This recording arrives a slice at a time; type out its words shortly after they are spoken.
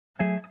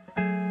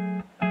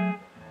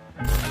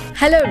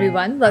Hello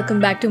everyone, welcome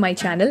back to my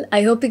channel.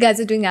 I hope you guys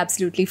are doing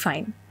absolutely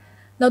fine.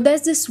 Now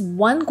there's this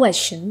one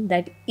question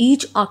that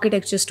each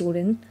architecture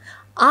student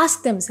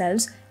asks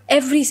themselves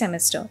every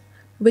semester,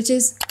 which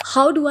is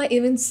how do I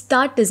even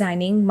start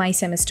designing my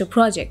semester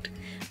project?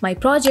 My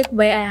project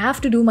where I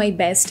have to do my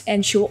best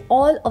and show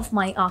all of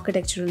my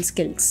architectural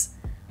skills.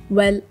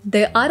 Well,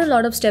 there are a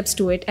lot of steps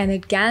to it and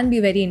it can be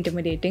very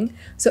intimidating.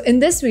 So in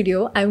this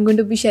video, I'm going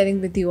to be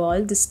sharing with you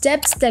all the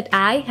steps that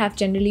I have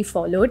generally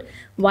followed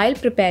while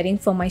preparing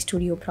for my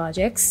studio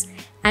projects.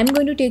 I'm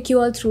going to take you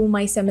all through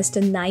my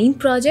semester 9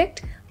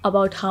 project,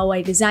 about how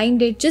I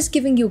designed it, just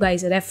giving you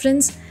guys a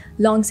reference.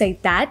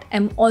 Alongside that,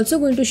 I'm also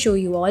going to show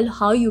you all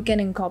how you can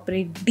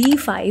incorporate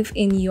D5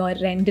 in your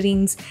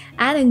renderings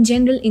and in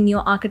general in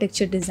your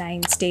architecture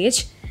design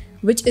stage,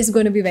 which is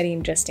going to be very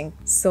interesting.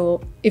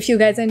 So if you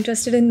guys are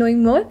interested in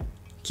knowing more,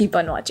 keep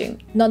on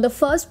watching. Now, the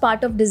first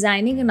part of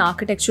designing an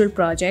architectural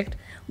project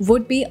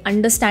would be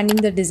understanding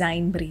the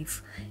design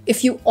brief.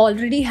 If you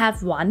already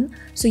have one,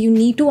 so you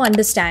need to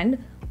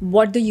understand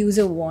what the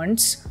user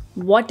wants,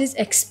 what is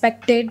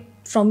expected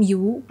from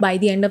you by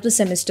the end of the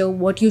semester,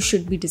 what you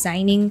should be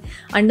designing,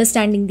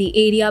 understanding the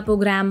area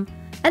program.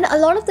 And a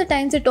lot of the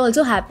times it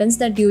also happens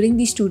that during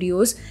the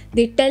studios,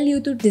 they tell you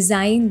to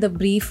design the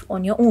brief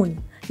on your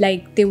own.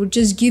 Like they would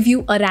just give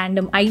you a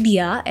random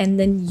idea and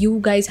then you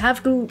guys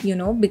have to,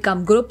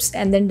 become groups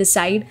and then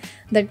decide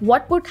that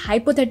what would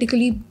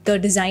hypothetically the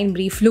design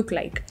brief look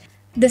like.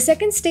 The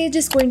second stage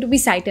is going to be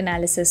site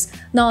analysis.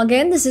 Now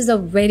again, this is a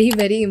very,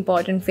 very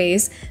important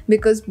phase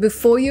because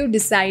before you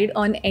decide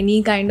on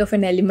any kind of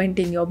an element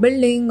in your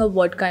building or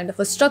what kind of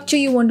a structure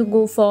you want to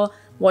go for,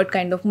 what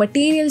kind of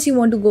materials you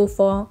want to go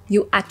for,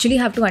 you actually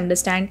have to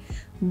understand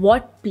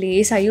what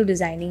place are you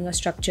designing a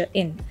structure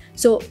in.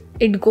 So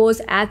it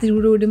goes as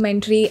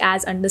rudimentary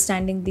as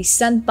understanding the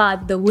sun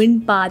path, the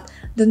wind path,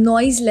 the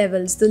noise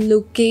levels, the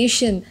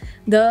location,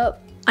 the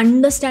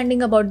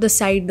understanding about the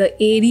site, the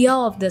area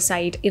of the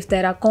site. If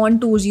there are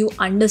contours, you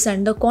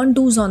understand the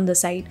contours on the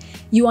site.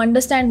 You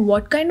understand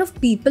what kind of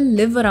people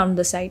live around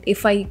the site.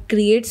 If I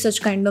create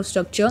such kind of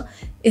structure,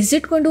 is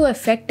it going to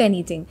affect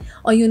anything?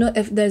 Or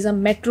if there's a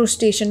metro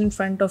station in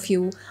front of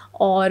you,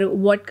 or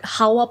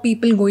how are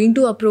people going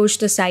to approach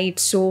the site?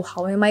 So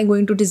how am I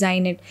going to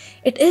design it?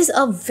 It is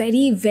a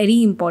very,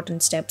 very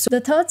important step. So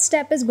the third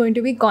step is going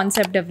to be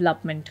concept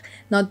development.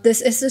 Now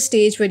this is the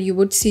stage where you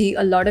would see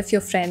a lot of your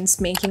friends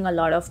making a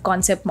lot of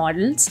concept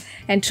models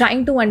and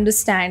trying to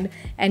understand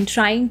and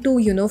trying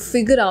to,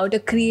 figure out a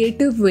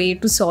creative way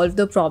to solve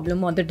the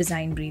problem or the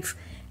design brief.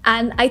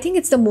 And I think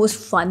it's the most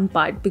fun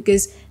part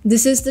because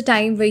this is the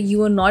time where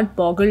you are not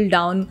boggled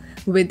down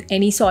with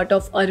any sort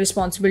of a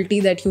responsibility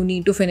that you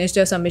need to finish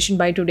your submission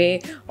by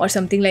today or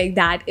something like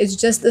that. It's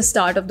just the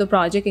start of the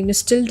project and you're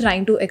still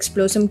trying to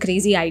explore some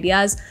crazy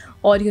ideas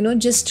or,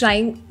 just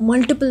trying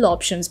multiple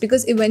options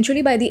because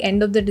eventually by the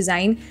end of the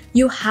design,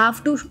 you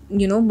have to,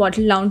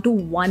 bottle down to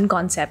one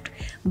concept.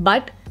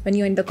 But when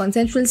you're in the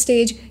conceptual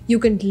stage, you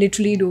can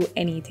literally do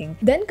anything.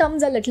 Then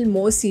comes a little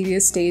more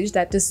serious stage,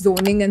 that is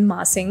zoning and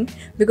massing.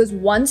 Because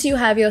once you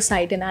have your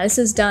site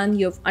analysis done,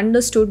 you've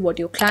understood what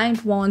your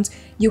client wants,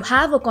 you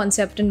have a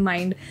concept in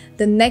mind,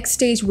 the next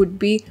stage would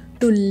be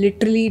to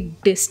literally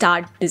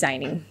start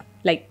designing.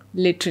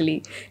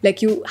 Literally.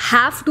 You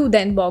have to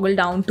then boggle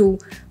down to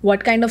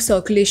what kind of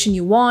circulation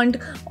you want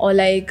or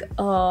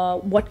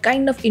what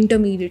kind of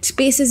intermediate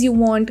spaces you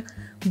want.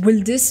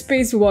 Will this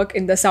space work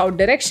in the south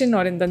direction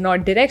or in the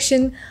north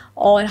direction?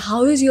 Or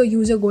how is your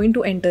user going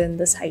to enter in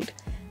the site?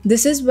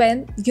 This is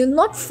when you're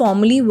not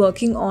formally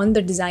working on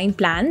the design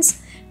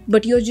plans,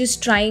 but you're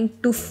just trying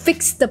to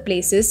fix the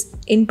places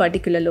in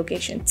particular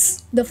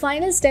locations. The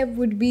final step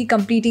would be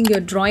completing your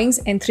drawings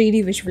and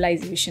 3D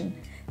visualization.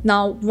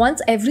 Now,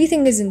 once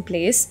everything is in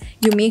place,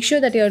 you make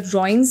sure that your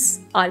drawings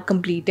are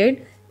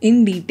completed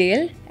in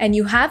detail and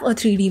you have a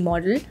 3D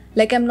model.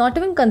 I'm not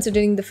even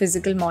considering the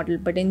physical model,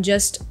 but in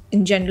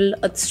general,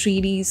 a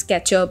 3D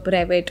SketchUp,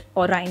 Revit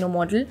or Rhino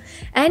model,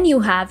 and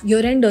you have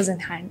your renders in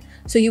hand.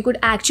 So you could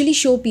actually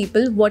show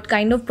people what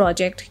kind of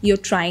project you're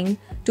trying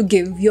to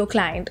give your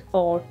client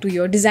or to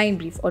your design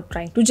brief or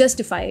trying to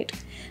justify it.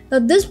 Now,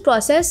 this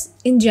process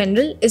in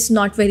general is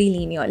not very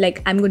linear.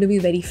 I'm going to be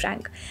very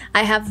frank.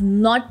 I have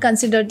not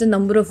considered the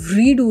number of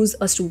redos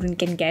a student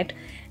can get.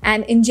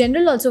 And in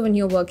general, also when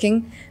you're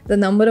working, the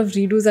number of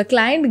redos a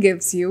client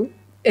gives you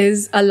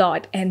is a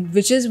lot, and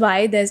which is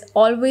why there's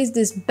always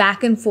this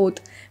back and forth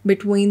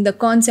between the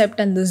concept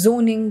and the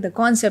zoning,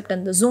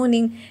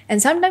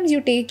 and sometimes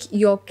you take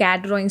your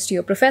CAD drawings to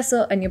your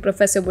professor and your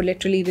professor will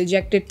literally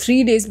reject it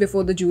 3 days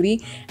before the jury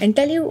and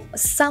tell you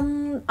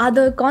some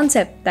other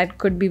concept that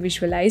could be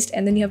visualized,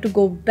 and then you have to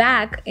go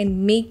back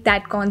and make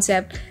that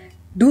concept,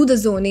 do the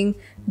zoning,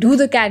 do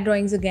the CAD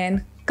drawings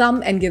again,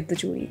 come and give the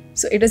jury.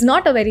 So it is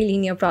not a very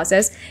linear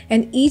process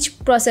and each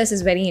process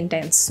is very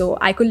intense. So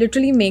I could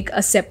literally make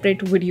a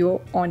separate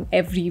video on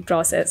every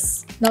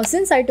process. Now,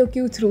 since I took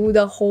you through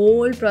the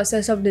whole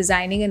process of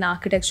designing an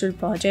architectural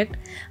project,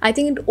 I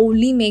think it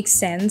only makes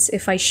sense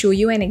if I show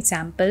you an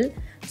example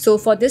So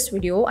for this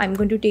video, I'm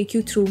going to take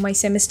you through my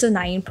semester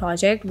 9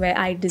 project where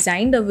I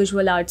designed a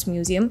visual arts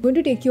museum. I'm going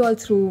to take you all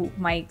through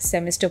my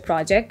semester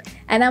project,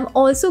 and I'm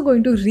also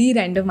going to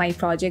re-render my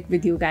project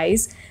with you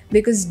guys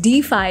because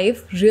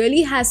D5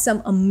 really has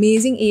some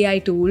amazing AI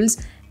tools,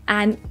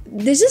 and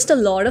there's just a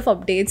lot of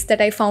updates that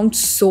I found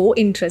so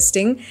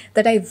interesting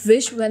that I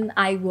wish when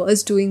I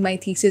was doing my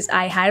thesis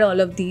I had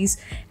all of these,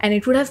 and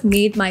it would have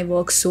made my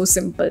work so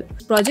simple.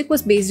 The project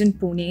was based in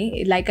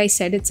Pune. Like I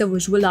said, it's a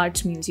visual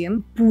arts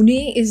museum.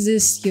 Pune is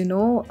this,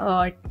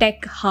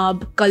 tech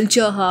hub,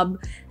 culture hub.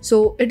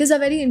 So it is a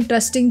very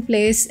interesting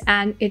place,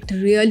 and it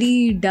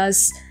really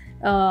does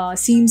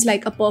seems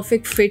like a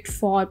perfect fit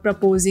for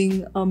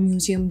proposing a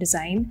museum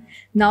design.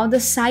 Now, the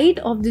site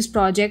of this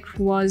project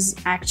was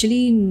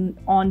actually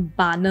on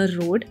Banner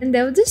Road, and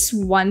there was this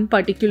one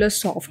particular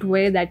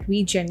software that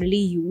we generally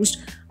used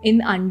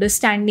in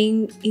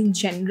understanding in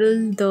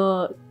general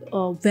the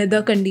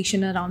weather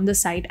condition around the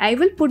site. I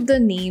will put the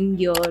name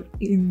here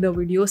in the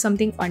video,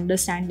 something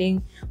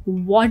understanding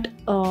what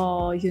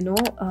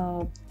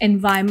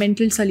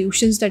environmental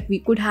solutions that we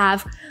could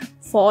have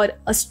for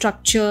a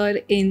structure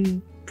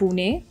in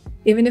Pune.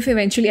 Even if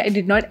eventually I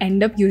did not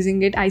end up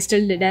using it, I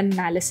still did an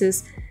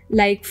analysis,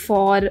 like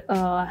for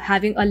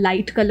having a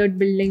light colored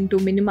building to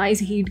minimize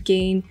heat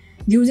gain,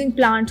 using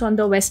plants on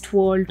the west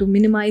wall to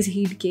minimize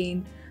heat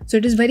gain. So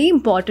it is very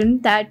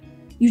important that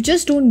you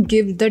just don't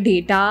give the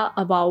data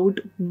about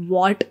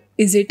what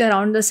is it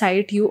around the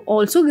site. You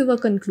also give a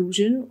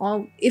conclusion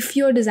of if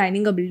you're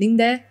designing a building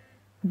there,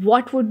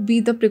 what would be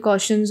the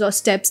precautions or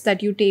steps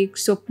that you take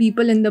so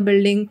people in the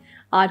building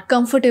are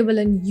comfortable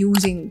in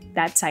using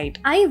that site.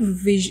 I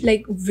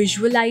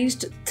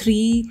visualized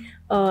 3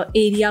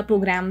 area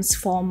programs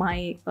for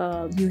my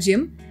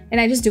museum, and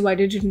I just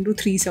divided it into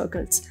 3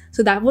 circles.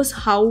 So that was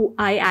how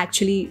I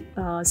actually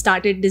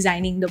started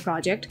designing the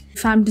project.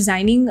 If I'm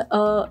designing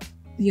a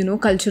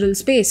cultural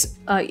space,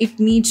 it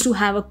needs to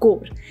have a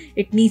core.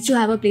 It needs to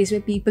have a place where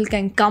people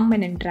can come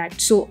and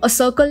interact. So a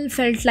circle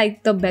felt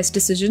like the best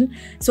decision.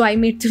 So I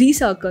made 3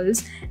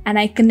 circles and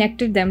I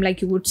connected them,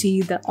 like you would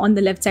see on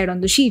the left side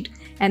on the sheet.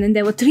 And then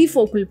there were 3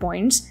 focal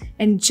points.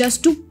 And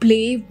just to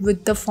play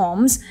with the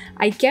forms,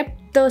 I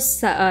kept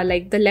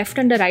the left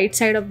and the right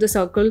side of the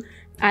circle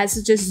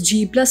as just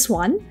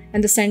G+1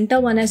 and the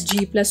center one as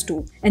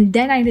G+2. And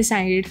then I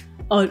decided,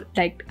 I'll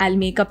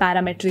make a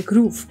parametric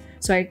roof.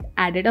 So I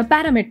added a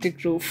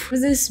parametric roof. There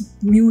was this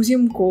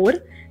museum core,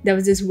 there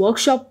was this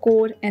workshop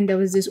core, and there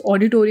was this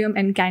auditorium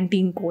and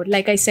canteen core.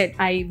 Like I said,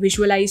 I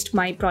visualized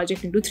my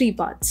project into 3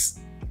 parts.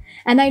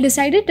 And I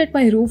decided that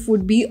my roof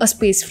would be a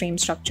space frame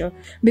structure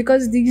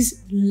because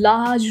these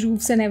large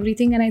roofs and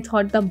everything, and I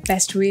thought the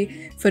best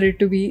way for it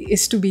to be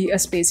is to be a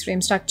space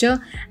frame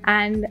structure.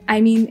 And I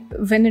mean,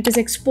 when it is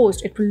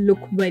exposed, it will look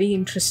very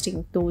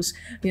interesting. Those,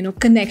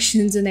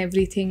 connections and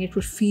everything, it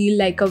would feel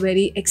like a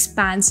very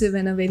expansive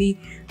and a very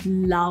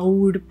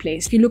loud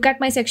place. If you look at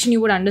my section, you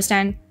would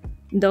understand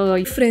the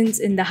difference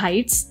in the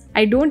heights.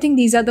 I don't think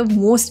these are the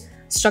most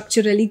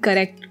structurally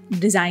correct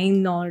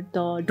design or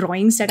the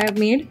drawings that I've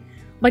made.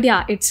 But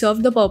yeah, it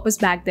served the purpose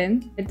back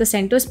then. The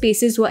center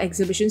spaces were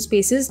exhibition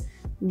spaces,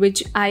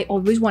 which I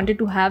always wanted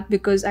to have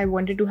because I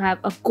wanted to have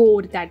a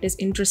core that is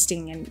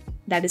interesting and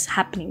that is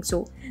happening.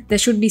 So there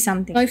should be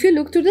something. Now, if you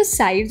look to the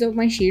sides of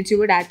my sheets, you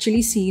would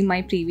actually see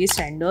my previous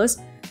renders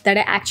that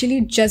I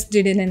actually just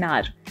did in an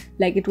hour.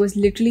 Like it was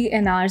literally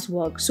an hour's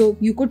work. So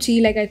you could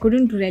see I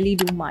couldn't really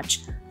do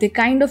much. They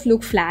kind of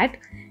look flat,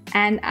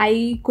 and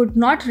I could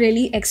not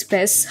really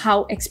express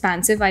how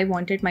expansive I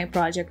wanted my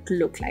project to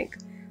look like.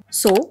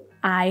 So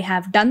I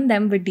have done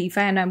them with D5,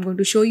 and I'm going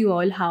to show you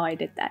all how I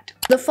did that.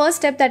 The first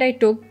step that I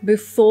took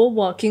before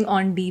working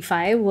on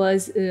D5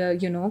 was,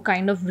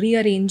 kind of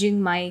rearranging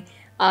my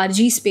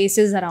RG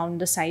spaces around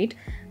the site.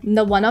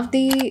 One of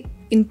the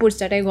inputs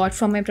that I got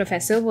from my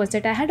professor was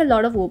that I had a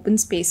lot of open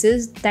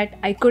spaces that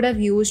I could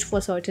have used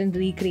for certain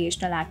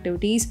recreational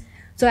activities.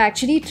 So I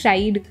actually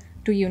tried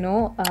to,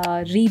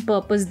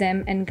 repurpose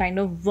them and kind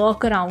of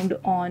work around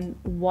on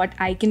what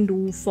I can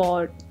do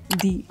for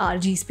the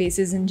RG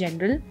spaces in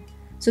general.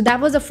 So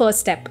that was the first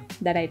step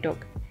that I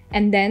took.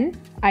 And then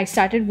I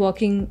started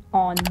working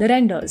on the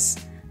renders.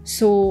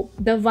 So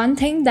the one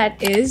thing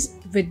that is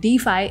with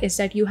D5 is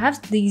that you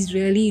have these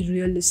really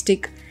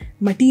realistic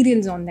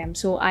materials on them.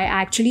 So I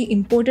actually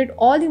imported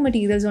all the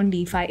materials on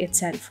D5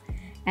 itself.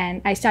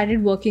 And I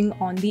started working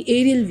on the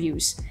aerial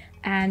views.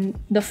 And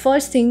the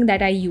first thing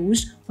that I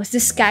used was the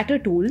scatter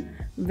tool,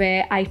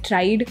 where I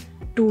tried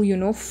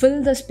to,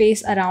 fill the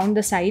space around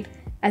the site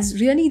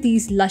as really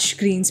these lush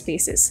green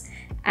spaces.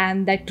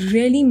 And that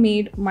really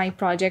made my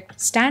project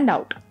stand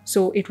out.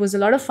 So it was a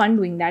lot of fun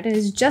doing that, and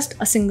it's just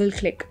a single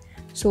click.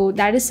 So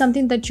that is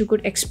something that you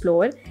could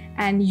explore,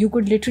 and you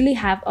could literally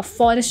have a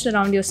forest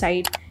around your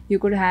site. You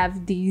could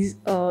have these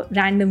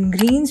random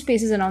green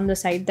spaces around the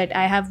site that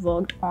I have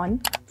worked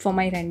on for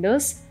my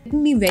renders. Let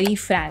me be very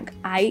frank,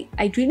 I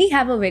really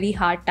have a very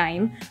hard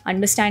time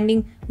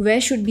understanding where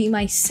should be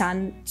my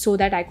sun so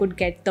that I could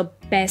get the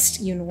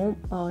best,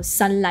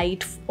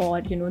 sunlight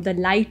or, the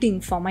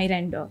lighting for my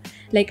render.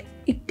 Like,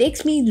 it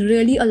takes me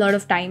really a lot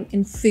of time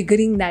in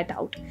figuring that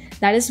out.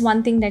 That is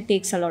one thing that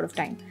takes a lot of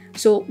time.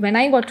 So when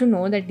I got to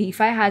know that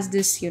DeFi has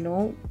this,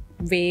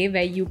 way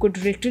where you could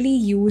literally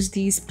use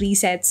these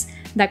presets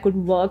that could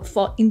work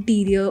for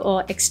interior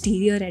or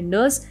exterior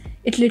renders,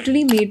 it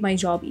literally made my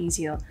job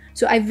easier.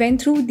 So I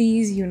went through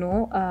these,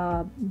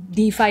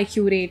 DeFi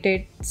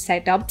curated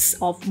setups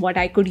of what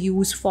I could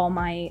use for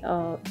my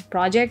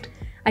project.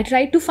 I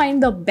tried to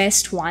find the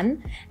best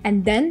one,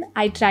 and then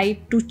I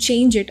tried to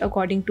change it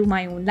according to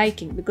my own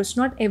liking, because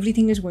not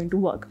everything is going to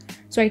work.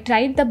 So I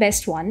tried the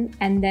best one,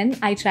 and then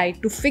I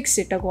tried to fix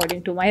it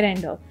according to my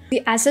render.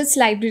 The assets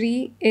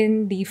library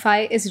in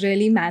DeFi is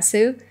really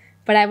massive,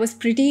 but I was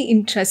pretty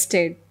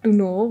interested to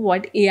know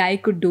what AI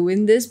could do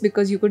in this,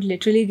 because you could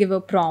literally give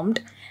a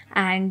prompt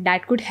and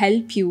that could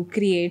help you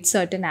create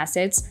certain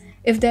assets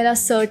if there are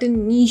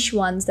certain niche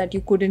ones that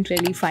you couldn't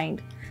really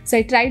find. So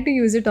I tried to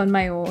use it on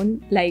my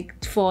own,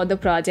 like for the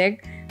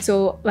project.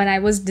 So when I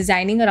was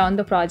designing around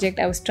the project,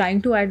 I was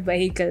trying to add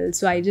vehicles.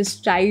 So I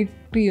just tried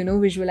to,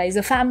 visualize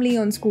a family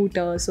on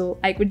scooter. So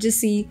I could just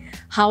see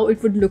how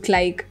it would look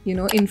like,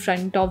 in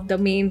front of the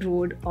main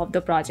road of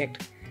the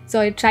project. So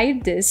I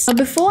tried this.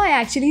 Before I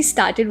actually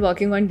started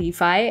working on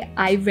DeFi,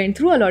 I went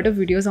through a lot of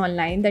videos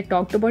online that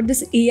talked about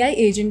this AI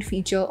agent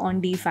feature on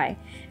DeFi.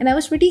 And I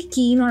was pretty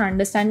keen on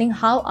understanding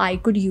how I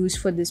could use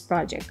for this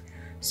project.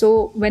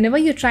 So whenever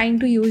you're trying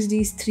to use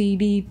these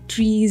 3D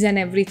trees and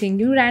everything,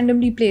 you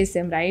randomly place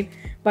them, right?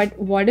 But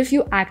what if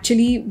you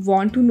actually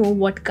want to know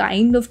what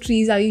kind of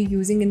trees are you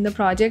using in the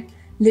project?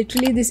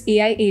 Literally, this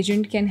AI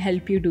agent can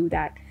help you do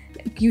that.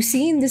 You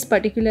see in this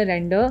particular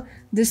render,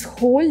 this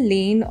whole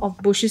lane of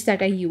bushes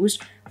that I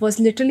used was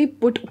literally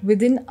put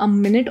within a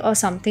minute or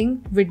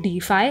something with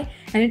DeFi,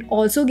 and it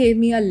also gave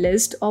me a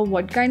list of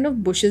what kind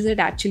of bushes it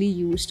actually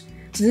used.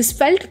 So this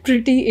felt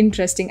pretty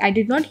interesting. I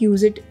did not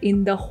use it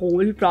in the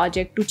whole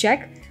project to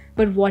check,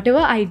 but whatever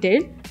I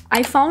did,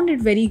 I found it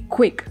very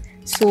quick.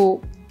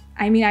 So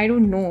I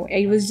don't know,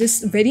 it was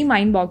just very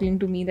mind-boggling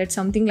to me that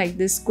something like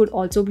this could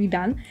also be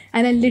done.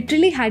 And I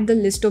literally had the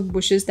list of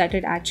bushes that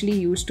it actually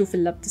used to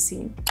fill up the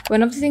scene.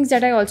 One of the things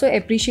that I also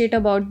appreciate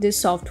about this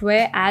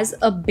software as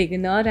a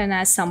beginner and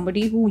as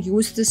somebody who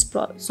used this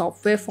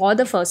software for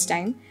the first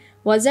time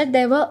was that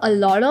there were a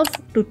lot of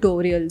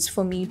tutorials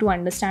for me to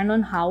understand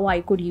on how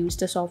I could use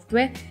the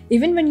software.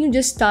 Even when you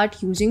just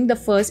start using, the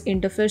first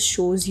interface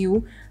shows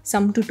you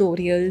some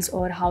tutorials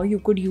or how you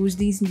could use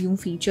these new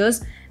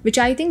features, which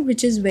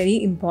is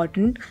very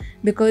important,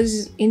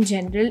 because in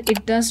general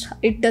it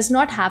does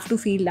not have to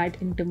feel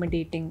that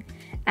intimidating.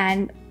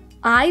 And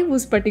I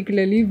was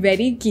particularly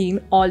very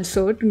keen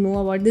also to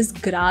know about this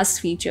grass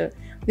feature,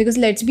 because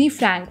let's be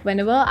frank,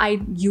 whenever I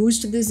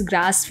used this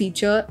grass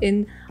feature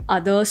in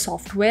other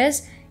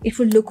softwares, it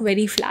would look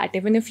very flat.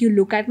 Even if you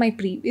look at my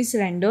previous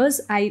renders,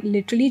 I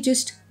literally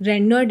just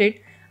rendered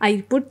it.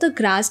 I put the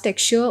grass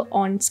texture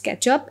on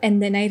SketchUp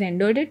and then I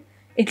rendered it.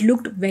 It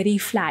looked very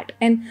flat.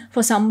 And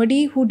for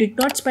somebody who did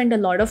not spend a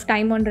lot of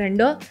time on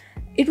render,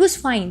 it was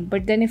fine.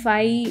 But then if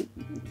I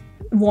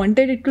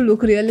wanted it to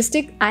look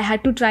realistic, I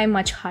had to try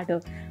much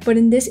harder. But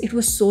in this, it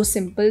was so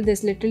simple.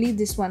 There's literally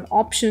this one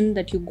option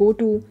that you go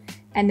to,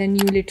 and then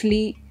you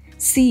literally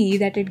see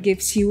that it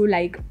gives you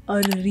like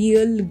a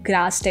real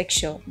grass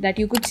texture that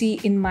you could see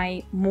in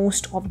my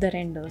most of the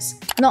renders.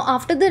 Now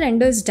after the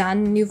render is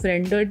done and you've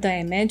rendered the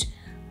image,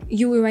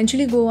 you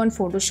eventually go on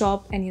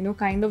Photoshop and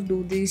kind of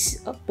do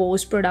this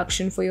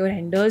post-production for your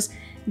renders,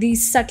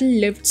 these subtle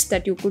lifts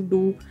that you could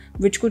do,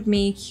 which could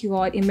make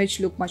your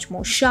image look much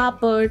more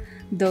sharper,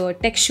 the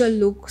texture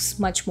looks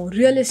much more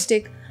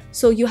realistic.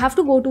 So you have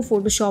to go to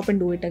Photoshop and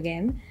do it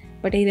again.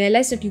 But I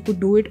realized that you could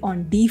do it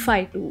on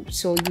DeFi too.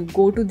 So you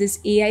go to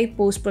this AI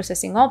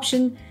post-processing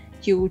option,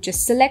 you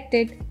just select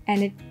it,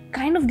 and it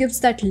kind of gives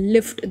that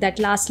lift, that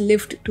last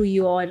lift to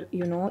your,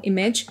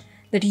 image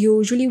that you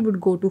usually would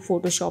go to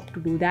Photoshop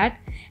to do that.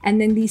 And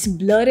then these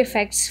blur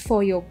effects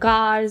for your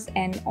cars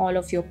and all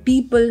of your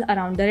people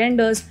around the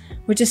renders,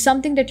 which is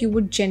something that you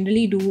would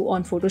generally do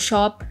on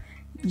Photoshop.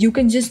 You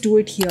can just do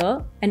it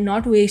here and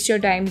not waste your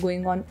time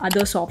going on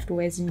other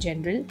softwares in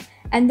general.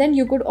 And then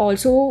you could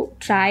also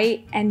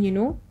try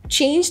and,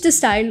 change the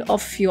style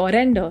of your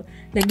render.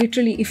 Like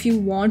literally, if you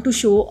want to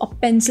show a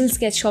pencil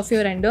sketch of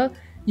your render,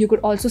 you could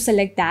also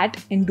select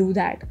that and do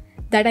that.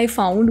 That I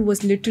found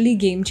was literally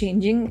game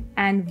changing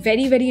and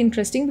very, very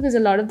interesting, because a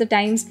lot of the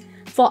times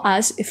for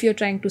us, if you're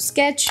trying to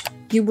sketch,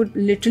 you would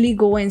literally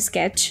go and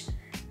sketch,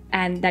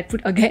 and that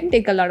would again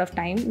take a lot of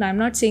time. Now, I'm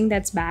not saying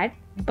that's bad,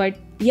 but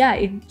yeah,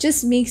 it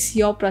just makes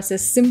your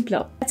process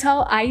simpler. That's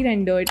how I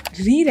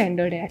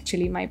re-rendered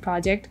actually my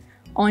project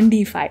on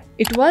DeFi.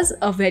 It was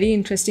a very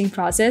interesting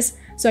process.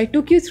 So I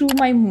took you through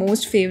my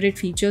most favorite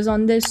features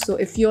on this. So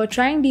if you're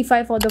trying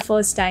DeFi for the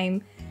first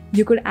time,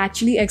 you could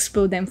actually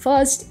explore them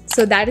first.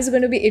 So that is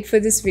going to be it for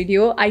this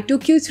video. I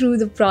took you through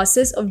the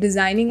process of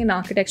designing an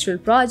architectural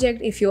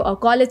project. If you're a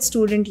college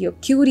student, you're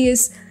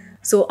curious.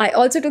 So I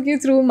also took you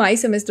through my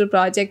semester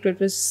project, which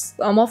was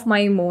some of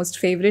my most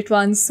favorite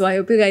ones. So I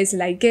hope you guys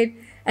like it.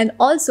 And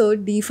also,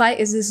 DeFi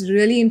is this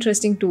really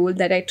interesting tool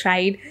that I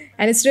tried,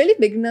 and it's really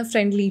beginner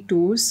friendly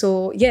too.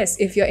 So yes,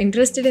 if you're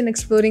interested in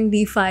exploring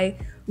DeFi,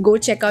 go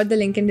check out the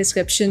link in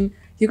description.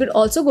 You could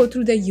also go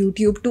through their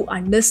YouTube to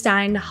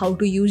understand how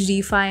to use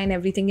DeFi and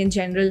everything in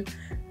general.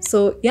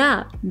 So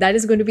yeah, that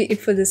is going to be it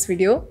for this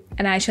video,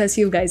 and I shall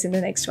see you guys in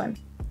the next one.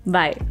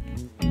 Bye.